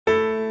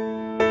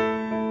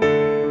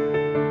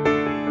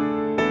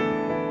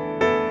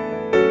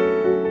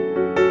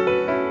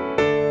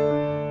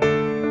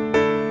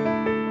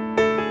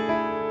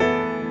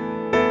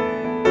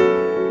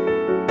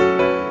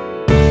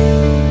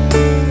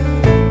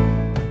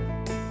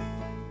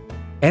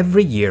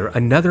Every year,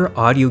 another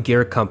audio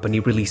gear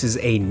company releases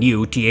a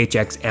new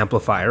THX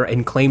amplifier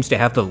and claims to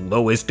have the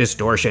lowest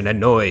distortion and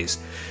noise.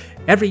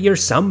 Every year,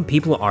 some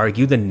people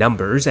argue the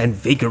numbers and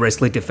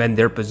vigorously defend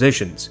their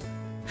positions.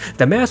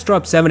 The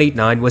Massdrop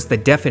 789 was the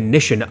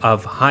definition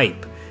of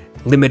hype.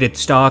 Limited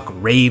stock,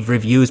 rave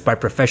reviews by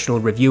professional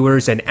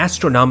reviewers, and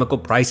astronomical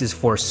prices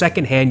for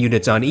secondhand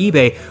units on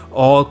eBay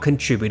all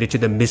contributed to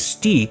the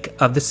mystique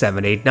of the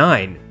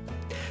 789.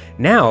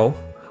 Now,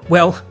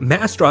 well,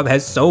 Massdrop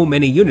has so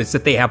many units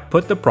that they have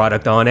put the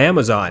product on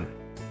Amazon.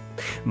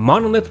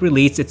 Monolith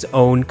released its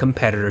own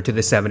competitor to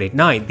the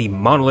 789, the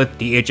Monolith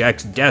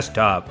THX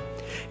desktop.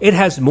 It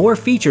has more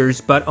features,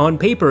 but on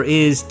paper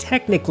is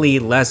technically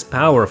less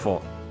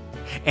powerful.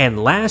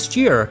 And last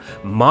year,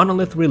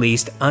 Monolith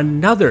released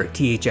another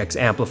THX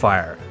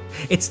amplifier.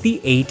 It's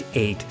the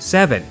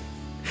 887.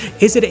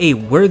 Is it a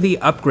worthy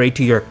upgrade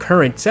to your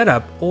current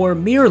setup, or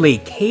merely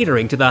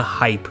catering to the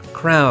hype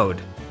crowd?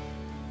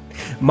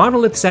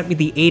 Monolith sent me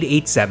the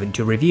 887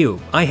 to review.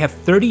 I have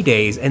 30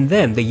 days and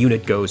then the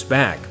unit goes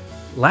back.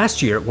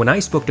 Last year, when I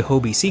spoke to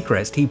Hobie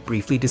Seacrest, he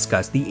briefly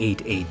discussed the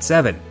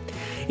 887.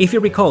 If you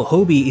recall,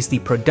 Hobie is the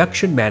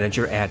production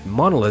manager at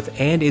Monolith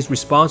and is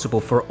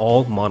responsible for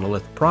all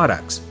Monolith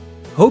products.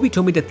 Hobie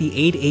told me that the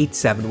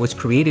 887 was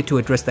created to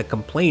address the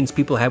complaints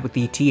people had with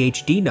the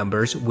THD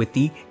numbers with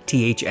the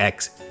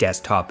THX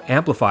desktop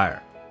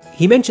amplifier.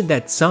 He mentioned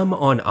that some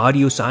on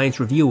Audio Science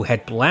Review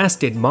had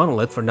blasted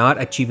Monolith for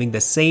not achieving the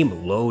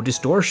same low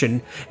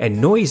distortion and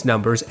noise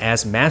numbers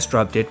as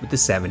Massdrop did with the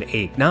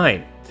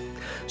 789.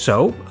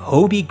 So,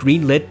 Hobie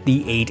greenlit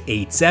the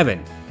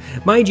 887.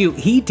 Mind you,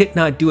 he did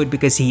not do it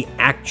because he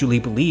actually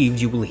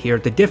believes you will hear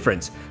the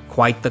difference.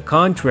 Quite the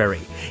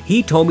contrary.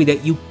 He told me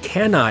that you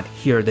cannot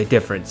hear the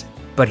difference,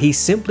 but he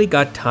simply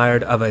got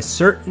tired of a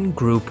certain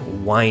group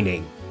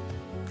whining.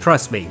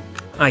 Trust me,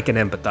 I can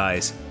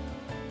empathize.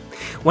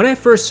 When I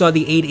first saw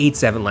the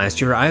 887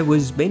 last year, I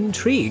was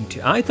intrigued.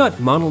 I thought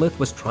Monolith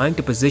was trying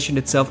to position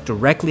itself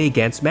directly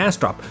against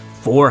Massdrop,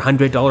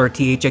 $400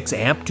 THX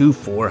amp to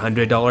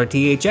 $400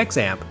 THX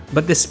amp.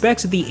 But the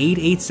specs of the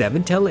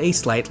 887 tell a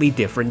slightly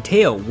different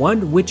tale,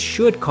 one which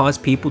should cause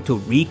people to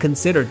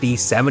reconsider the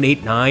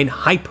 789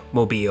 hype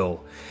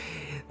mobile.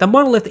 The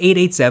Monolith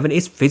 887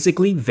 is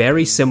physically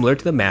very similar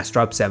to the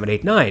Massdrop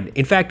 789.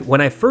 In fact, when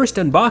I first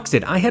unboxed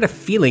it, I had a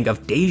feeling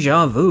of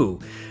deja vu.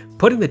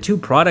 Putting the two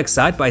products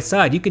side by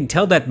side, you can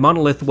tell that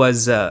Monolith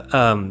was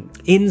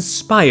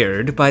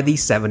inspired by the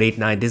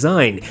 789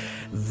 design.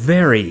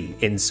 Very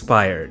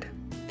inspired.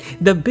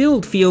 The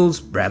build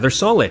feels rather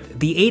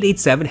solid. The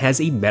 887 has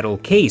a metal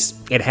case.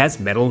 It has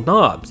metal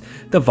knobs.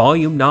 The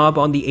volume knob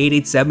on the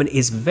 887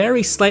 is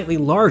very slightly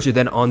larger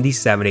than on the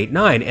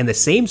 789 and the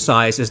same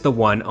size as the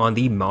one on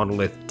the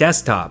Monolith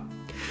desktop.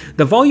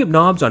 The volume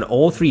knobs on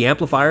all three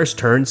amplifiers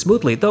turn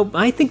smoothly, though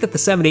I think that the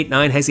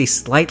 789 has a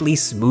slightly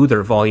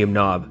smoother volume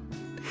knob.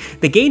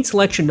 The gain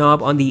selection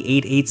knob on the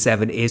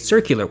 887 is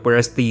circular,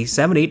 whereas the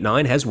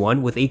 789 has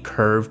one with a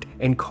curved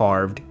and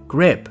carved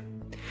grip.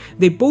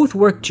 They both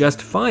work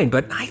just fine,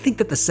 but I think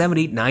that the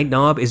 789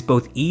 knob is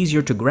both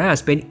easier to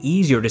grasp and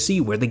easier to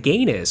see where the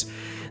gain is.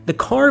 The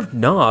carved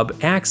knob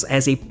acts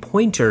as a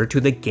pointer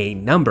to the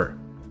gain number.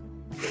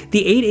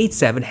 The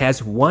 887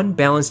 has one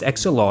balanced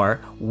XLR,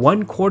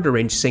 one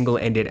 1/4-inch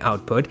single-ended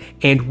output,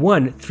 and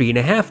one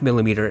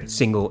 3.5mm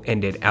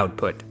single-ended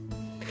output.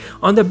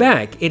 On the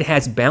back, it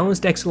has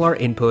balanced XLR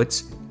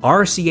inputs,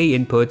 RCA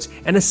inputs,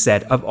 and a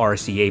set of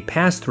RCA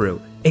pass-through,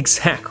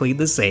 exactly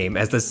the same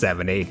as the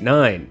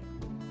 789.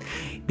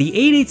 The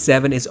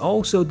 887 is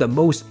also the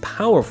most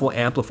powerful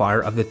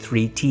amplifier of the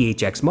three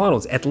THX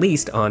models, at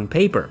least on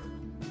paper.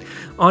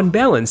 On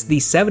balance, the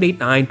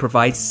 789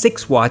 provides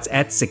 6 watts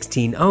at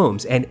 16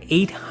 ohms and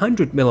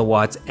 800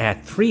 milliwatts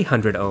at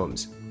 300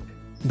 ohms.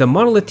 The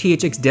Monolith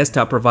THX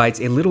desktop provides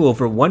a little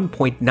over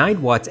 1.9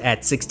 watts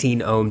at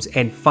 16 ohms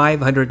and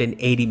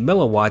 580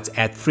 milliwatts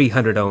at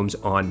 300 ohms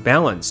on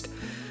balanced.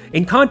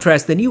 In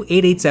contrast, the new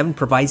 887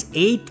 provides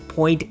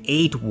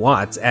 8.8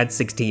 watts at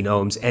 16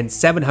 ohms and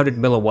 700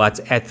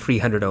 milliwatts at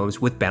 300 ohms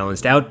with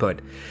balanced output.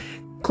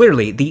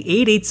 Clearly, the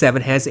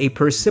 887 has a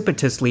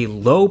precipitously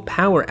low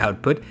power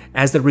output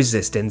as the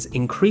resistance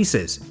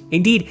increases.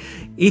 Indeed,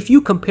 if you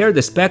compare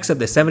the specs of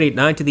the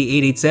 789 to the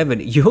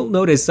 887, you'll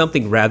notice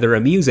something rather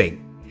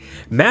amusing.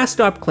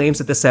 Massdrop claims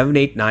that the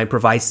 789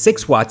 provides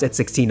 6 watts at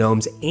 16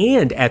 ohms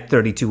and at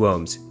 32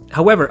 ohms.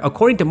 However,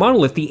 according to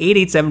Monolith, the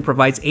 887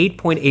 provides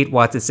 8.8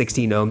 watts at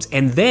 16 ohms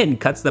and then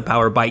cuts the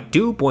power by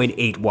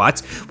 2.8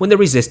 watts when the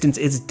resistance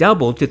is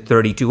doubled to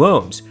 32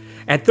 ohms.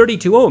 At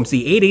 32 ohms,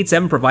 the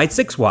 887 provides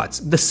 6 watts,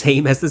 the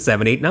same as the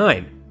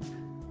 789.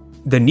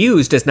 The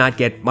news does not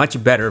get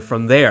much better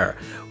from there.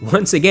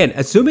 Once again,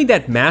 assuming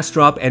that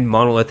Massdrop and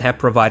Monolith have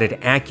provided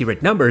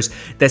accurate numbers,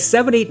 the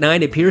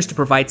 789 appears to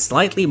provide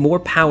slightly more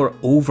power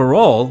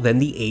overall than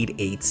the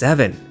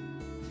 887.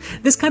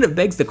 This kind of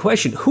begs the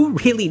question, who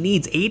really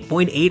needs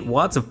 8.8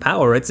 watts of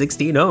power at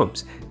 16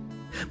 ohms?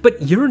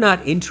 But you're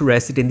not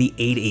interested in the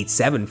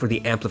 887 for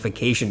the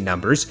amplification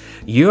numbers.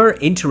 You're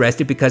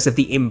interested because of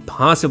the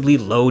impossibly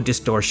low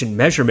distortion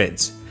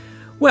measurements.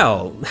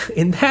 Well,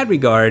 in that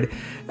regard,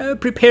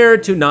 prepare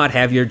to not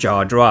have your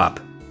jaw drop.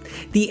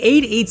 The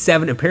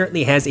 887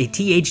 apparently has a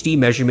THD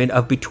measurement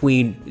of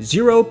between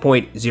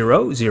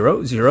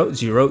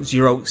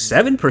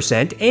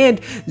 0.00007%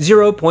 and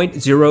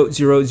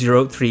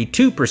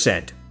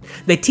 0.00032%.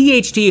 The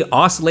THD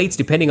oscillates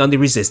depending on the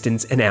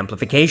resistance and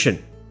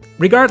amplification.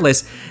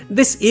 Regardless,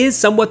 this is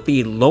somewhat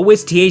the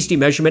lowest THD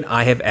measurement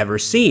I have ever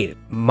seen.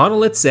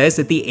 Monolith says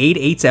that the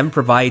 887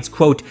 provides,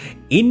 quote,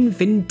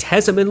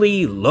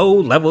 infinitesimally low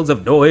levels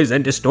of noise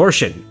and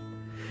distortion.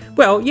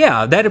 Well,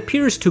 yeah, that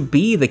appears to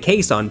be the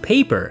case on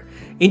paper.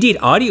 Indeed,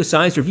 Audio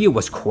Science Review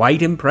was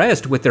quite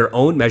impressed with their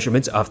own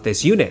measurements of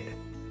this unit.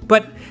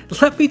 But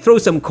let me throw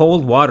some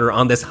cold water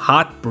on this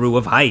hot brew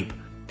of hype.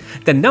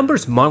 The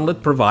numbers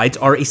Monolith provides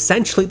are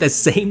essentially the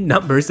same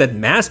numbers that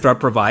Massdrop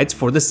provides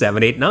for the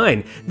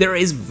 789. There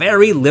is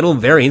very little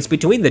variance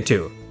between the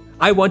two.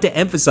 I want to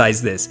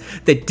emphasize this.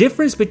 The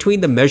difference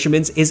between the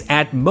measurements is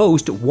at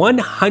most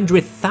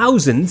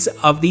 100,000ths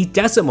of the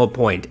decimal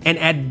point, and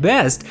at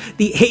best,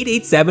 the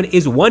 887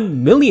 is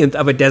 1/1,000,000th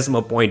of a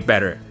decimal point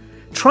better.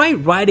 Try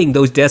writing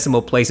those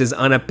decimal places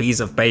on a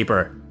piece of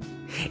paper.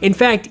 In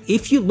fact,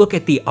 if you look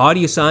at the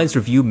Audio Science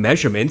Review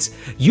measurements,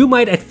 you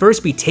might at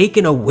first be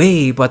taken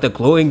away by the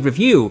glowing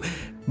review,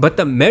 but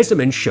the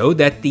measurements show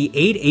that the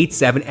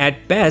 887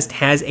 at best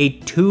has a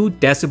 2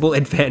 decibel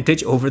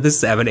advantage over the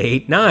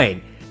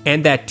 789.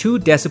 And that 2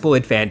 decibel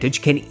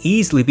advantage can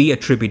easily be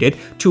attributed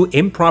to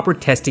improper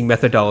testing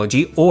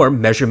methodology or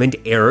measurement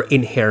error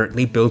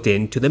inherently built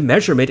into the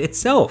measurement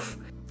itself.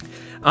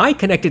 I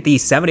connected the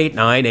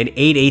 789 and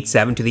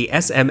 887 to the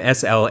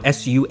SMSL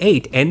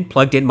SU8 and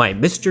plugged in my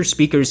Mr.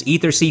 Speaker's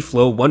EtherC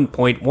Flow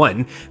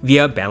 1.1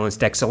 via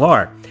balanced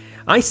XLR.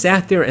 I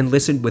sat there and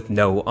listened with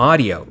no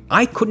audio.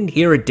 I couldn't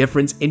hear a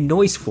difference in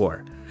noise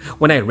floor.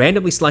 When I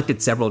randomly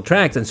selected several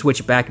tracks and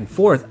switched back and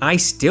forth, I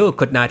still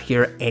could not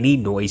hear any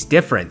noise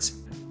difference.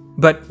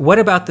 But what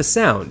about the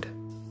sound?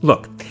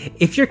 Look,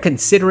 if you're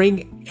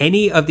considering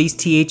any of these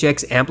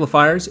THX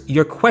amplifiers,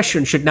 your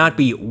question should not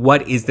be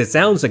what is the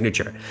sound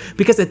signature,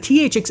 because the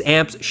THX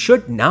amps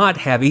should not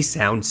have a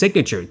sound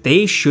signature.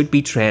 They should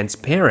be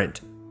transparent.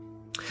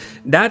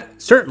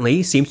 That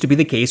certainly seems to be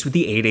the case with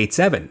the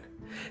 887.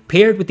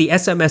 Paired with the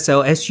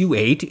SMSL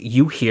SU8,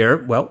 you hear,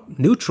 well,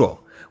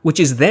 neutral, which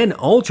is then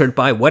altered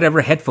by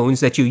whatever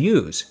headphones that you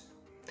use.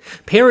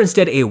 Pair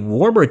instead a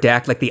warmer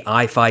DAC like the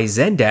iFi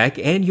Zen DAC,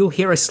 and you'll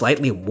hear a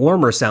slightly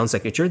warmer sound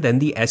signature than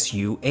the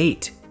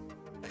SU8.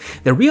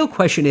 The real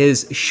question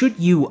is, should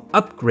you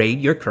upgrade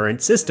your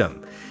current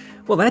system?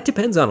 Well, that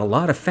depends on a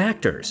lot of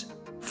factors.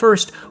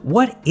 First,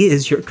 what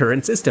is your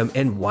current system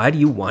and why do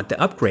you want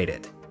to upgrade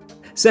it?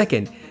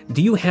 Second,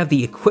 do you have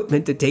the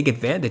equipment to take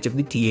advantage of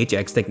the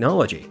THX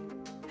technology?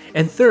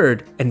 And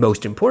third, and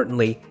most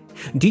importantly,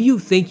 do you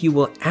think you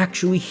will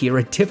actually hear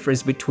a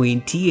difference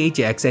between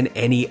THX and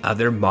any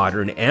other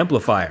modern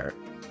amplifier?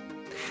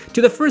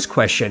 To the first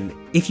question,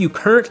 if you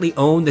currently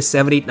own the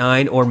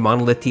 789 or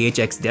Monolith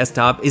THX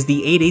desktop, is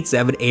the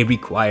 887 a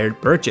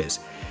required purchase?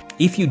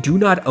 If you do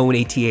not own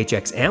a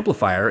THX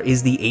amplifier,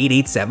 is the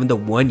 887 the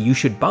one you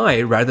should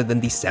buy rather than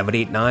the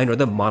 789 or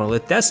the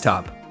Monolith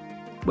desktop?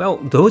 Well,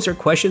 those are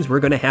questions we're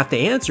going to have to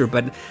answer,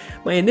 but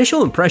my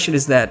initial impression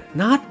is that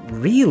not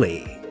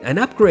really. An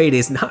upgrade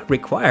is not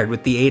required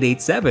with the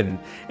 887,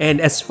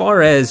 and as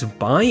far as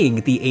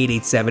buying the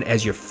 887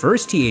 as your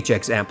first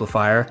THX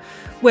amplifier,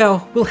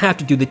 well, we'll have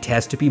to do the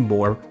test to be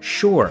more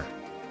sure.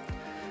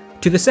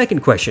 To the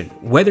second question,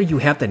 whether you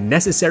have the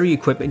necessary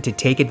equipment to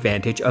take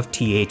advantage of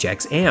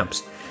THX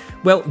amps.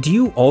 Well, do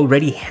you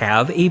already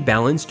have a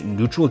balanced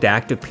neutral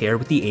DAC to pair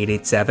with the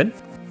 887?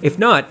 If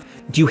not,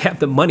 do you have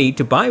the money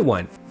to buy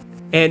one?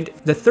 And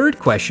the third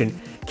question,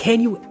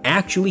 can you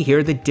actually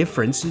hear the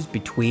differences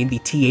between the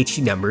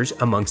THD numbers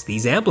amongst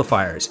these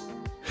amplifiers?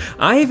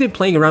 I have been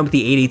playing around with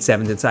the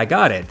 887 since I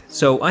got it,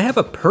 so I have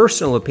a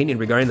personal opinion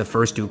regarding the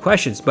first two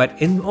questions,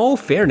 but in all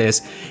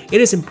fairness,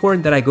 it is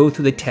important that I go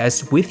through the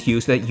test with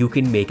you so that you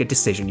can make a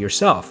decision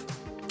yourself.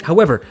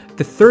 However,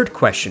 the third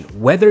question,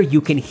 whether you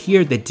can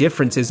hear the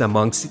differences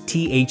amongst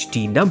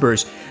THD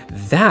numbers,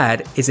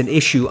 that is an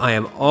issue I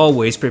am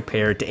always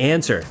prepared to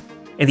answer.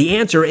 And the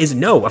answer is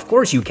no, of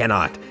course you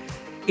cannot.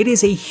 It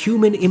is a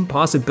human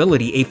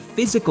impossibility, a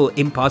physical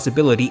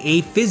impossibility,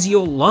 a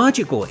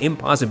physiological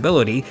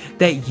impossibility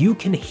that you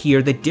can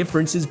hear the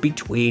differences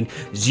between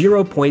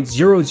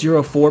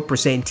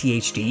 0.004%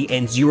 THD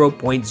and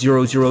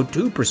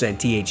 0.002%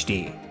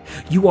 THD.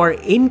 You are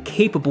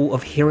incapable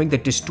of hearing the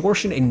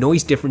distortion and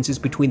noise differences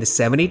between the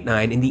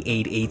 789 and the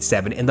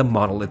 887 and the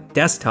Monolith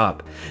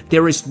desktop.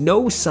 There is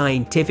no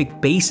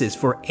scientific basis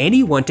for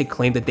anyone to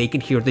claim that they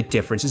can hear the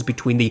differences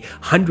between the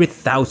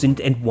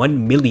 100,000th and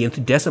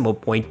 1/1,000,000th decimal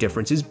point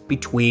differences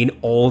between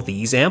all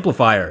these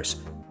amplifiers.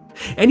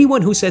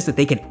 Anyone who says that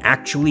they can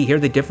actually hear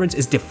the difference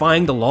is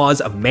defying the laws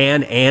of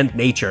man and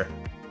nature.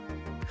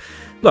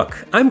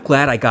 Look, I'm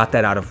glad I got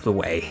that out of the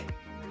way.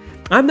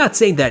 I'm not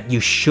saying that you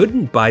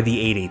shouldn't buy the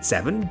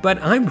 887,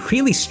 but I'm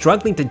really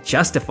struggling to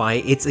justify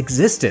its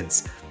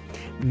existence.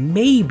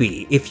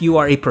 Maybe if you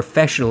are a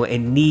professional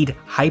and need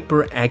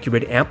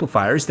hyper-accurate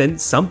amplifiers, then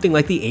something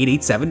like the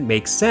 887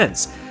 makes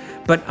sense.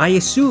 But I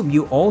assume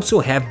you also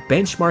have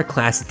benchmark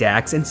class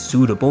DACs and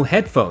suitable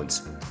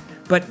headphones.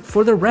 But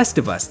for the rest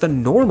of us, the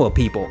normal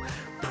people,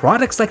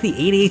 products like the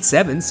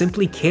 887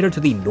 simply cater to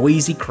the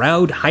noisy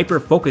crowd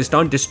hyper-focused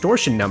on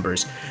distortion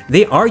numbers.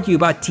 They argue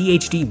about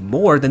THD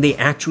more than they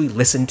actually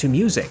listen to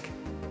music.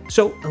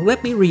 So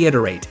let me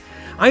reiterate.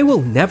 I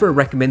will never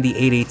recommend the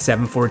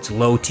 887 for its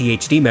low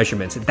THD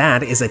measurements.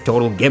 That is a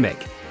total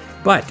gimmick.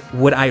 But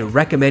would I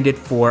recommend it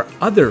for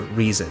other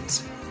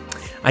reasons?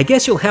 I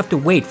guess you'll have to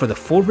wait for the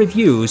full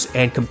reviews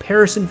and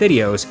comparison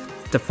videos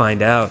to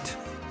find out.